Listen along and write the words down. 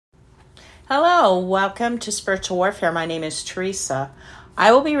Hello, welcome to Spiritual Warfare. My name is Teresa.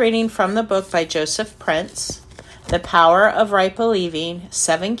 I will be reading from the book by Joseph Prince, The Power of Right Believing,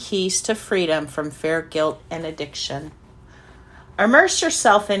 7 Keys to Freedom from Fear, Guilt, and Addiction. Immerse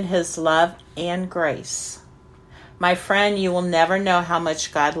yourself in His love and grace. My friend, you will never know how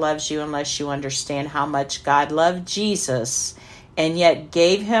much God loves you unless you understand how much God loved Jesus and yet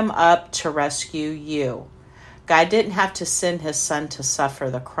gave Him up to rescue you. God didn't have to send His Son to suffer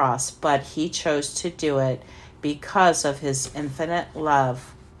the cross, but He chose to do it because of His infinite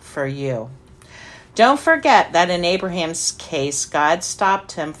love for you. Don't forget that in Abraham's case, God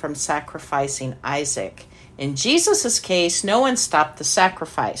stopped him from sacrificing Isaac. In Jesus' case, no one stopped the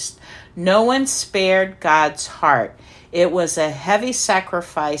sacrifice. No one spared God's heart. It was a heavy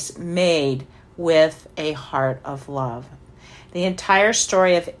sacrifice made with a heart of love. The entire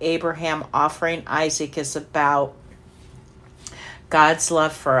story of Abraham offering Isaac is about God's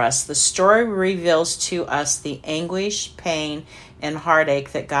love for us. The story reveals to us the anguish, pain, and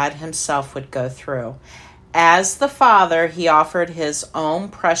heartache that God Himself would go through. As the Father, He offered His own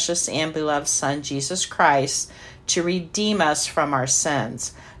precious and beloved Son, Jesus Christ, to redeem us from our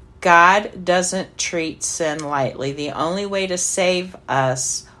sins. God doesn't treat sin lightly. The only way to save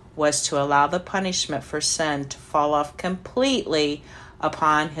us was to allow the punishment for sin to fall off completely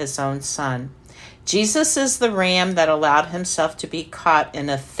upon His own Son. Jesus is the ram that allowed Himself to be caught in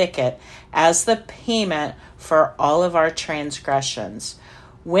a thicket as the payment for all of our transgressions.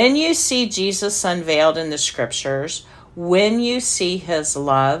 When you see Jesus unveiled in the Scriptures, when you see His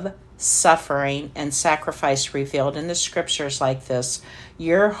love, suffering, and sacrifice revealed in the Scriptures like this,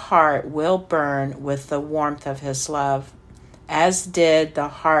 your heart will burn with the warmth of His love, as did the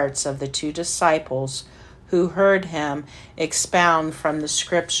hearts of the 2 disciples who heard Him expound from the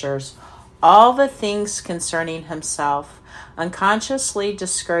Scriptures all the things concerning Himself. Unconsciously,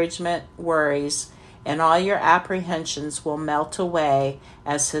 discouragement, worries, and all your apprehensions will melt away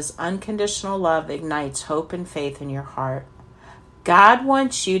as His unconditional love ignites hope and faith in your heart. God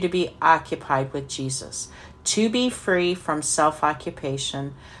wants you to be occupied with Jesus, to be free from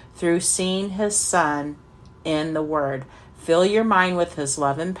self-occupation through seeing His Son in the Word. Fill your mind with His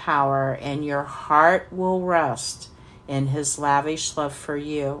love and power, and your heart will rest in His lavish love for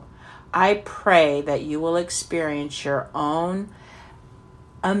you. I pray that you will experience your own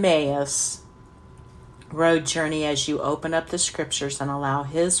Emmaus road journey as you open up the Scriptures and allow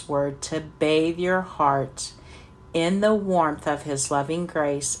His Word to bathe your heart in the warmth of His loving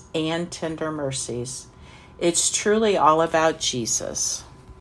grace and tender mercies. It's truly all about Jesus.